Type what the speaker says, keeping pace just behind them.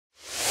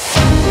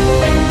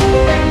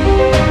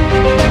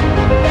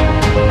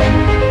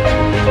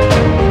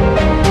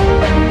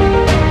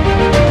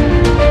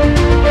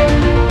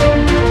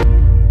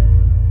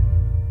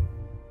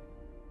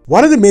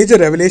One of the major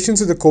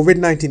revelations of the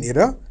COVID-19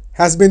 era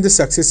has been the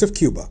success of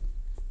Cuba.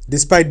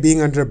 Despite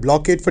being under a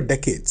blockade for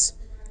decades,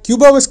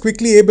 Cuba was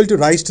quickly able to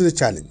rise to the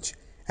challenge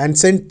and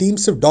send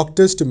teams of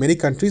doctors to many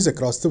countries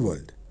across the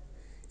world.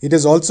 It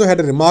has also had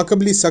a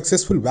remarkably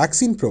successful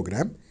vaccine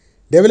program,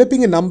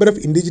 developing a number of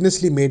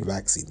indigenously made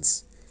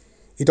vaccines.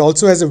 It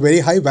also has a very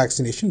high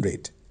vaccination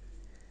rate.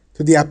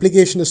 Through the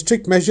application of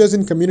strict measures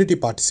and community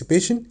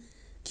participation,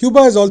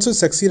 Cuba has also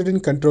succeeded in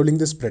controlling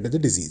the spread of the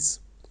disease.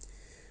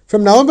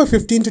 From November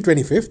 15 to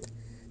 25th,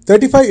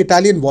 35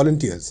 Italian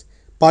volunteers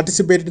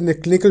participated in a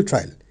clinical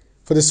trial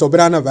for the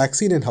Soberana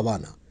vaccine in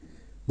Havana.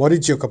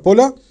 Maurizio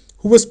Coppola,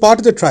 who was part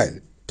of the trial,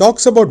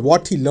 talks about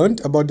what he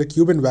learned about the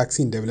Cuban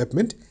vaccine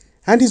development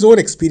and his own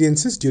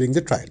experiences during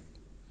the trial.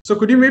 So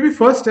could you maybe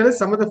first tell us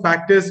some of the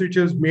factors which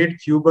has made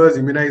Cuba's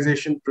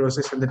immunization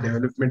process and the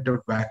development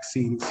of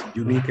vaccines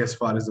unique as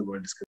far as the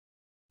world is concerned?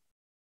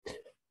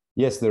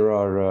 Yes, there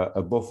are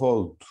above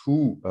all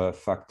two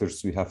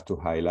factors we have to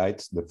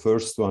highlight. The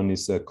first one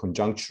is a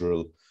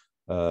conjunctural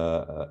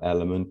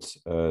element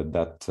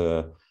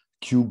that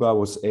Cuba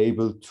was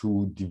able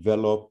to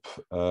develop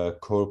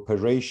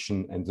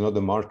cooperation and not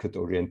a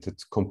market-oriented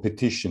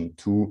competition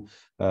to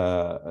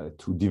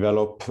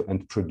develop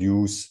and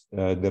produce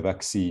the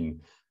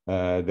vaccine.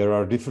 There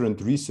are different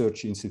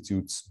research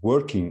institutes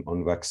working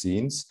on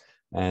vaccines,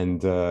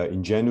 and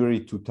in January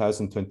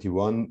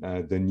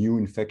 2021, the new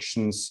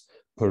infections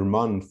per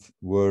month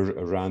were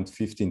around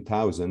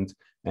 15,000,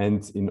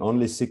 and in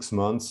only 6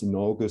 months, in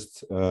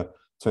August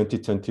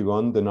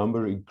 2021, the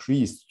number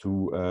increased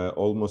to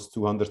almost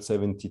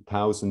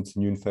 270,000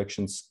 new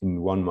infections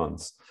in 1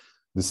 month.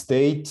 The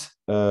state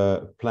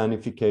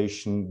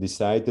planification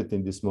decided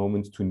in this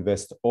moment to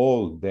invest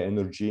all the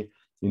energy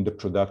in the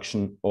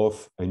production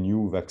of a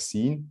new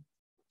vaccine.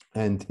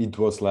 And it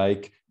was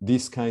like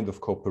this kind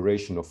of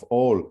cooperation of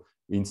all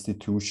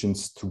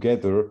institutions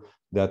together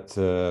that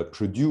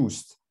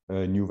produced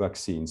new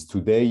vaccines.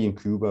 Today in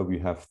Cuba, we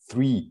have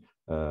 3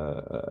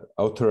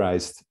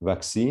 authorized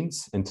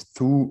vaccines and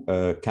 2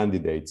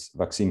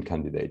 vaccine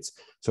candidates.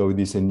 So it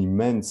is an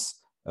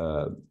immense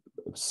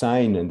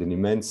sign and an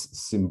immense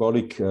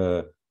symbolic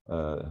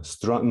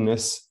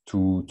strongness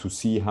to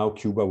see how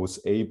Cuba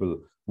was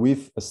able,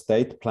 with a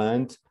state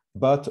planned,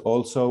 but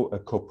also a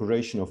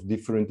cooperation of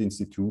different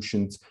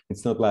institutions.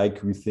 It's not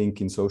like we think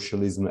in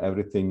socialism,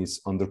 everything is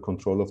under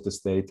control of the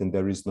state and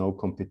there is no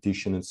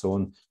competition and so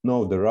on.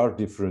 No, there are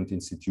different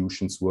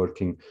institutions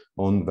working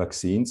on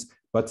vaccines,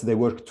 but they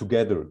work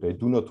together. They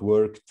do not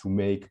work to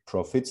make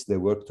profits. They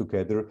work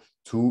together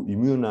to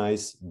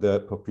immunize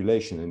the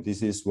population. And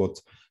this is what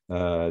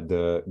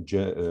the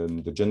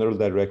general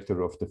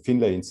director of the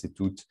Finlay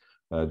Institute,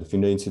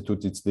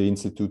 it's the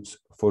Institute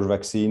for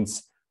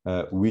Vaccines,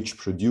 which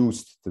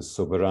produced the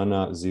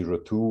Soberana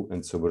 02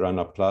 and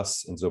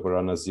SoberanaPlus and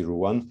Soberana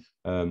 01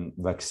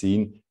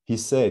 vaccine. He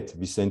said,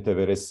 Vicente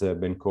Veres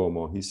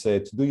Bencomo, he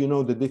said, do you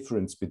know the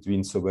difference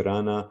between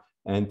Soberana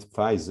and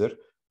Pfizer?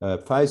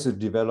 Pfizer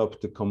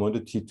developed a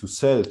commodity to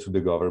sell to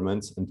the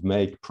governments and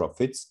make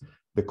profits.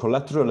 The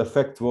collateral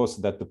effect was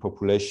that the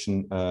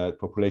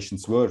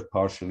populations were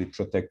partially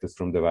protected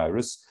from the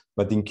virus.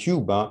 But in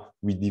Cuba,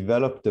 we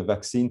developed a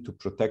vaccine to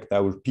protect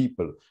our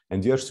people,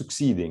 and we are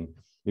succeeding.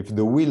 If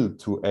the will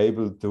to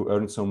able to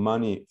earn some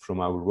money from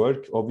our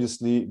work,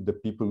 obviously the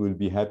people will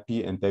be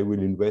happy and they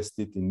will invest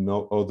it in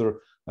no other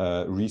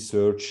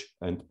research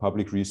and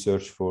public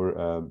research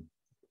for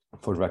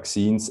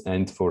vaccines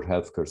and for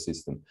healthcare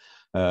system.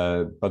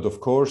 But of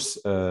course,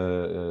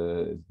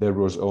 there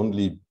was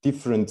only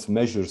different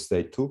measures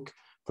they took.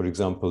 For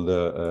example,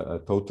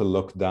 the total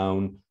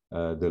lockdown.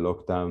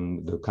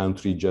 The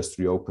country just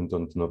reopened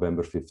on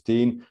November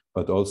 15,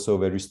 but also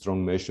very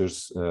strong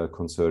measures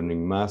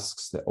concerning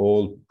masks.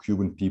 All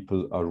Cuban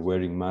people are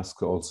wearing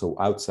masks also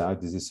outside.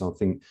 This is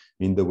something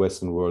in the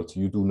Western world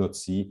you do not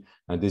see.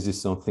 And this is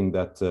something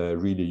that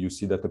really you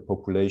see that the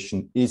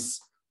population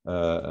is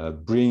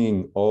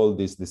bringing all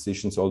these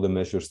decisions, all the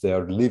measures. They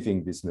are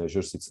living these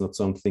measures. It's not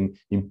something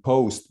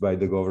imposed by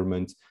the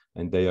government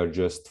and they are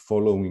just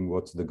following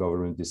what the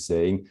government is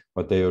saying,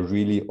 but they are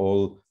really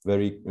all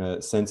very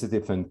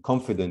sensitive and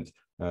confident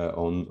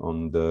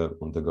on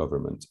the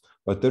government.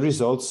 But there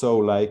is also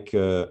like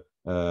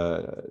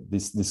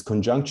this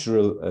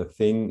conjunctural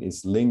thing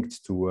is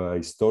linked to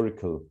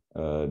historical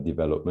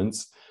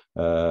developments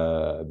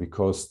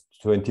because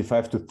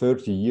 25 to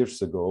 30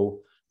 years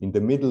ago, in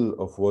the middle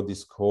of what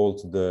is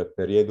called the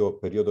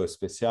periodo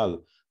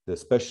especial, the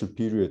special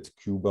period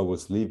Cuba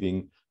was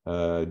living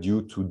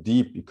due to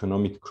deep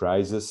economic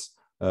crisis,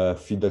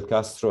 Fidel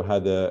Castro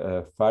had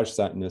a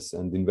farsightedness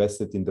and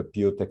invested in the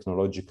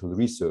biotechnological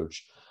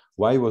research.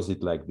 Why was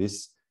it like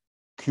this?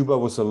 Cuba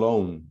was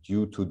alone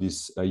due to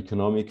this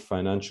economic,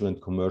 financial,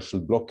 and commercial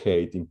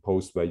blockade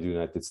imposed by the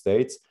United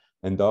States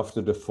and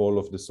after the fall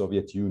of the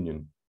Soviet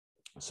Union.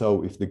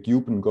 So if the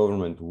Cuban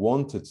government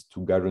wanted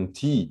to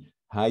guarantee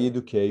high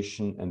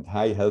education and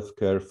high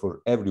healthcare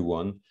for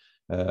everyone,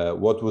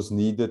 what was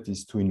needed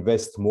is to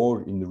invest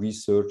more in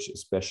research,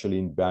 especially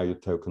in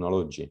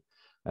biotechnology.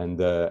 And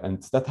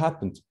that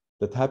happened.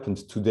 that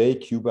happened. Today,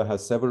 Cuba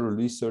has several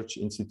research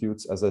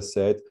institutes, as I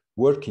said,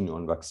 working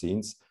on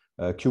vaccines.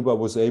 Cuba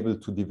was able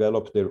to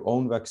develop their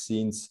own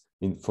vaccines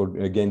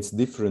against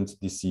different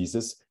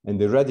diseases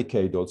and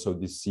eradicate also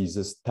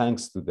diseases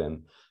thanks to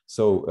them.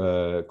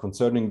 So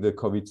concerning the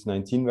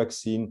COVID-19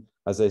 vaccine,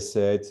 as I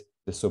said,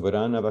 the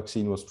Soberana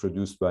vaccine was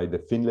produced by the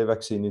Finlay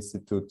Vaccine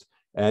Institute,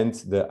 and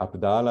the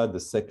Abdala, the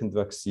second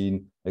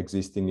vaccine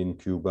existing in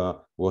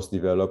Cuba, was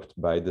developed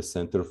by the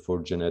Center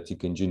for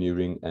Genetic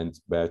Engineering and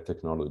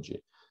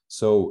Biotechnology.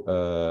 So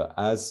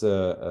as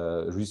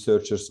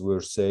researchers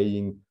were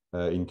saying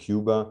in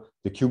Cuba,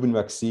 the Cuban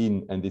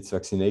vaccine and its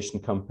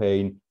vaccination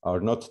campaign are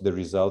not the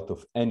result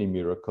of any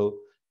miracle,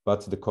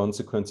 but the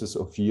consequences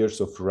of years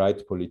of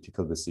right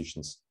political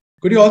decisions.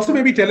 Could you also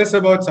maybe tell us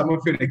about some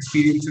of your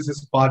experiences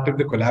as part of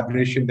the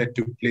collaboration that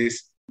took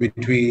place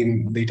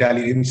between the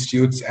Italian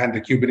institutes and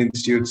the Cuban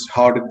institutes?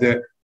 How did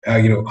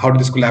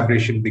this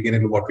collaboration begin,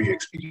 and what were your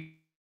experiences?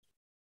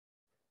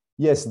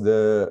 Yes,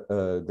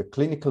 the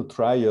clinical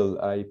trial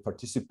I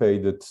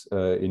participated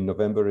in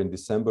November and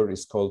December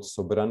is called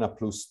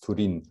SoberanaPlus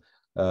Turin.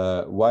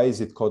 Why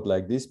is it called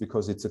like this?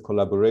 Because it's a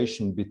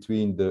collaboration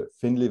between the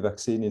Finlay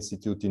Vaccine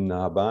Institute in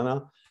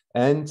Habana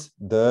and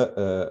the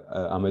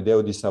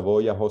Amedeo di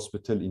Savoia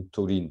Hospital in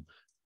Turin.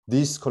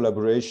 This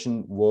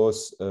collaboration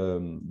was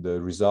the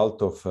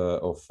result of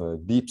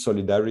deep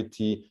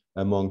solidarity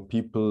among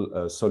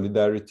people,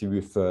 solidarity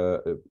with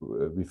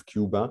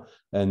Cuba,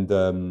 and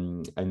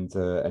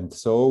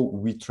so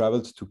we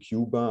traveled to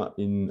Cuba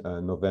on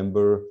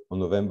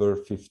November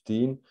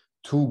 15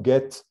 to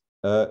get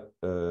a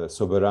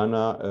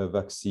Soberana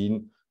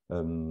vaccine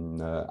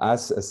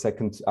as a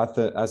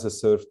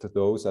third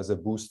dose, as a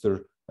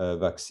booster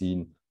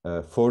vaccine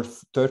for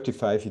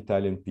 35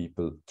 Italian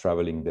people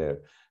traveling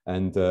there.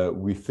 And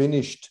we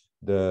finished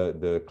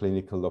the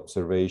clinical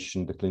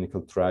observation, the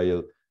clinical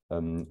trial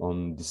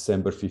on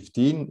December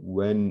 15,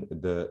 when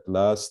the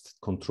last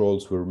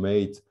controls were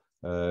made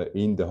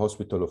in the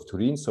hospital of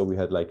Turin. So we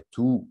had like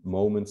 2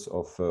 moments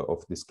of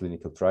this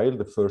clinical trial.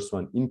 The first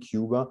one in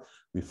Cuba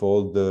with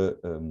all the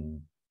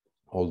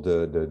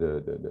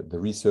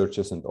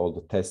researchers and all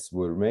the tests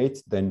were made.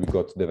 Then we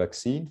got the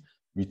vaccine.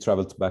 We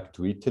traveled back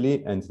to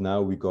Italy, and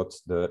now we got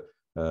the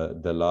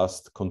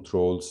last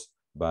controls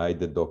by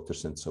the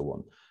doctors and so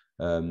on.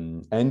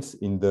 And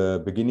in the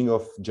beginning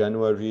of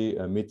January,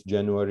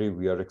 mid-January,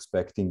 we are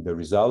expecting the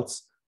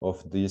results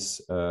of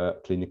this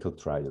clinical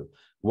trial.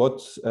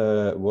 What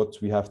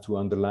we have to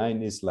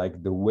underline is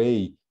like the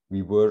way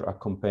we were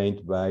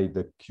accompanied by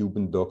the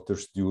Cuban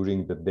doctors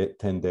during the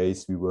 10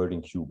 days we were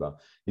in Cuba.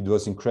 It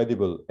was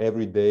incredible.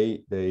 Every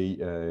day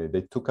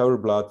they took our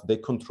blood, they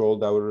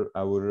controlled our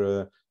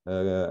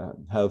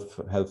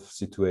health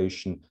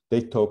situation.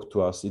 They talked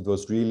to us. It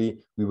was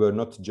really, we were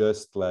not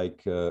just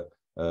like a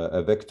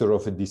vector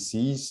of a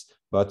disease,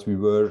 but we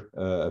were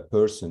a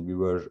person. We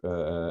were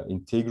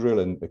integral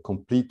and a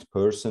complete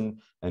person,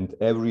 and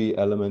every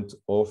element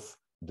of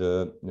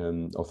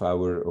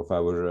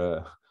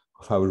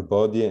our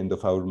body and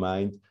of our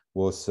mind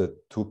was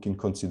took in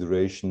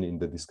consideration in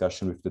the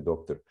discussion with the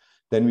doctor.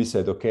 Then we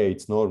said, okay,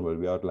 it's normal.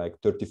 We are like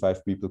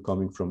 35 people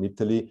coming from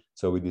Italy,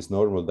 so it is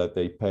normal that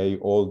they pay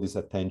all this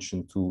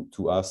attention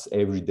to us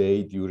every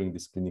day during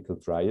this clinical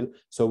trial.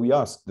 So we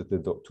asked to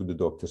the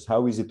doctors,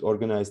 how is it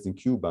organized in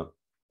Cuba?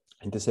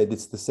 And they said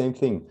it's the same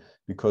thing,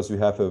 because we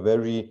have a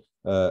very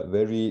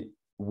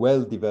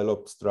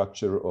well-developed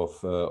structure of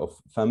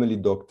family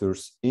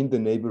doctors in the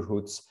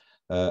neighborhoods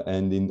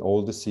and in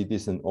all the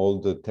cities and all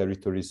the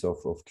territories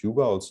of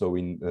Cuba, also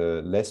in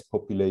less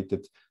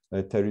populated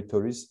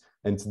territories.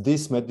 And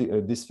this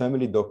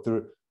family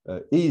doctor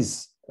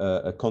is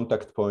a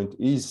contact point,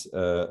 is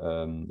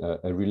a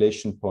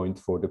relation point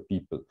for the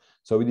people.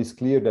 So it is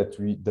clear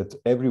that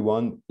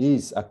everyone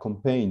is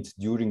accompanied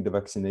during the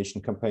vaccination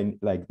campaign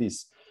like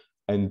this.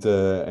 And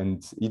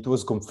it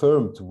was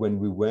confirmed when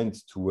we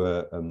went to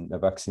a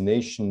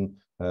vaccination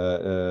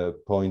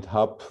point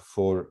hub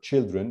for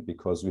children,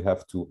 because we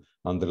have to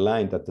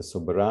underline that the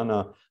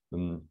Soberana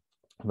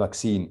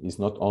vaccine is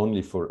not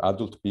only for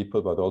adult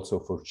people, but also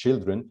for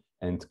children.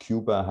 And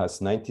Cuba has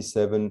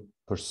 97%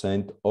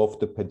 of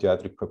the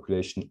pediatric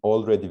population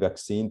already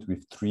vaccinated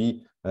with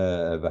 3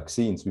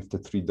 vaccines, with the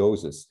 3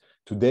 doses.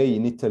 Today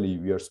in Italy,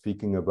 we are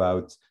speaking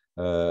about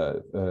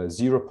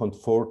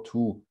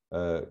 0.42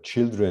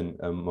 children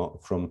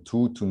from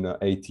 2 to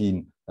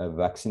 18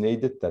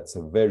 vaccinated. That's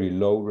a very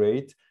low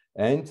rate.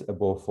 And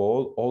above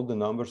all the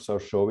numbers are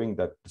showing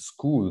that the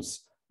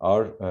schools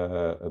are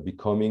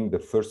becoming the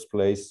first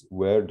place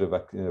where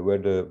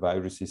the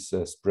virus is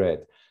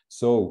spread.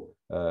 So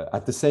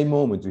at the same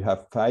moment, we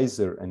have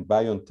Pfizer and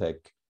BioNTech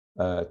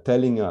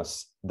telling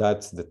us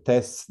that the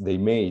tests they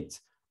made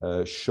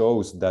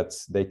shows that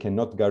they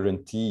cannot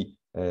guarantee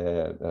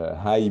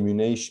high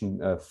immunization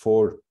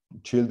for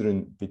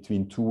children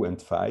between 2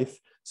 and 5.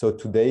 So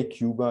today,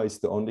 Cuba is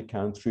the only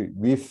country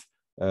with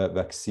a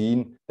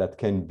vaccine that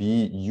can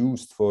be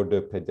used for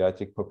the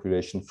pediatric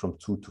population from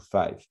 2 to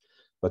 5.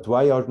 But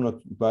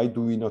why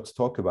do we not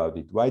talk about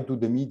it? Why do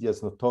the media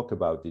not talk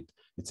about it?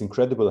 It's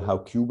incredible how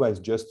Cuba is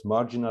just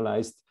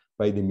marginalized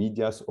by the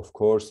medias. Of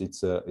course,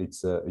 it's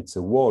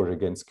a war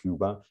against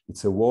Cuba.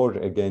 It's a war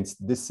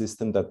against this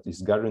system that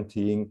is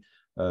guaranteeing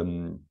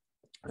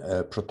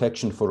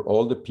protection for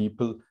all the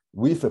people,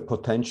 with a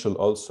potential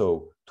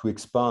also to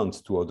expand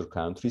to other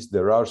countries.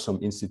 There are some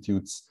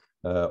institutes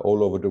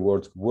all over the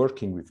world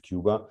working with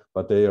Cuba,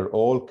 but they are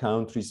all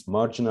countries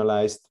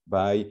marginalized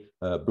by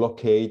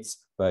blockades,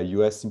 by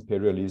US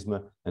imperialism,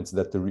 and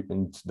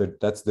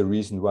that's the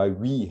reason why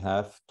we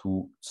have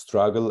to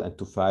struggle and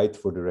to fight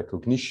for the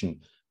recognition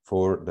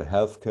for the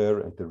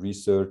healthcare and the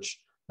research,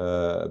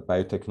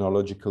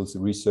 biotechnological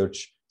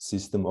research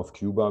system of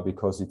Cuba,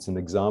 because it's an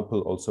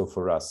example also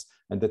for us.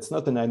 And that's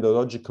not an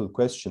ideological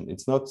question.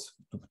 It's not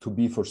to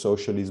be for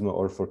socialism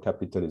or for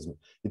capitalism.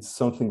 It's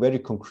something very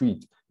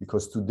concrete,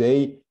 because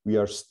today we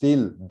are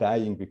still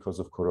dying because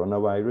of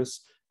coronavirus,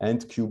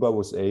 and Cuba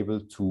was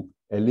able to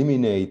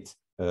eliminate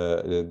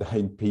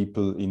dying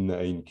people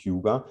in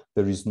Cuba.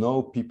 There is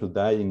no people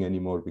dying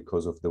anymore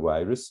because of the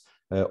virus,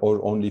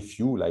 or only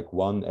few, like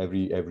one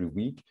every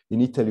week.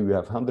 In Italy, we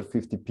have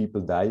 150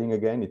 people dying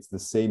again. It's the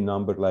same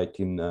number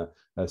like in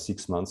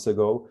 6 months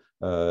ago.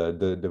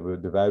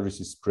 The virus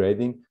is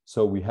spreading.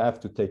 So we have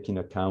to take in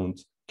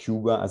account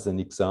Cuba as an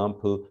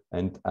example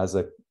and as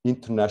an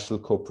international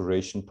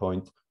cooperation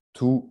point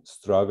to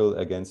struggle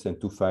against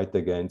and to fight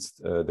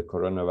against the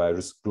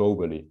coronavirus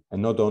globally, and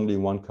not only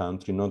in one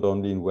country, not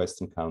only in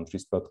Western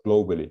countries, but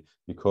globally.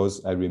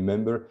 Because I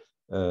remember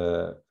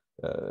the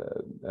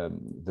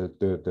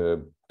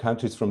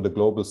countries from the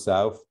global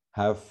south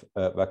have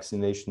a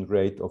vaccination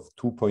rate of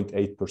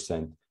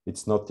 2.8%.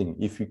 It's nothing.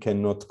 If you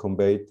cannot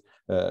combat,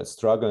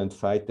 struggle and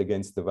fight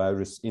against the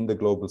virus in the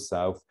global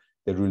south,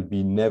 there will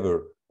be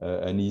never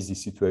an easy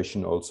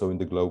situation also in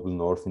the global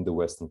north, in the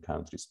Western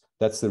countries.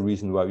 That's the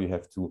reason why we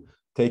have to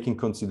take in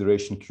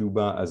consideration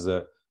Cuba as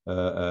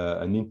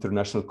an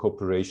international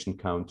cooperation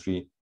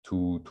country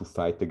to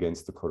fight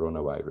against the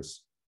coronavirus.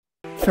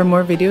 For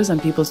more videos on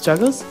people's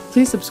struggles,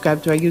 please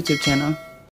subscribe to our YouTube channel.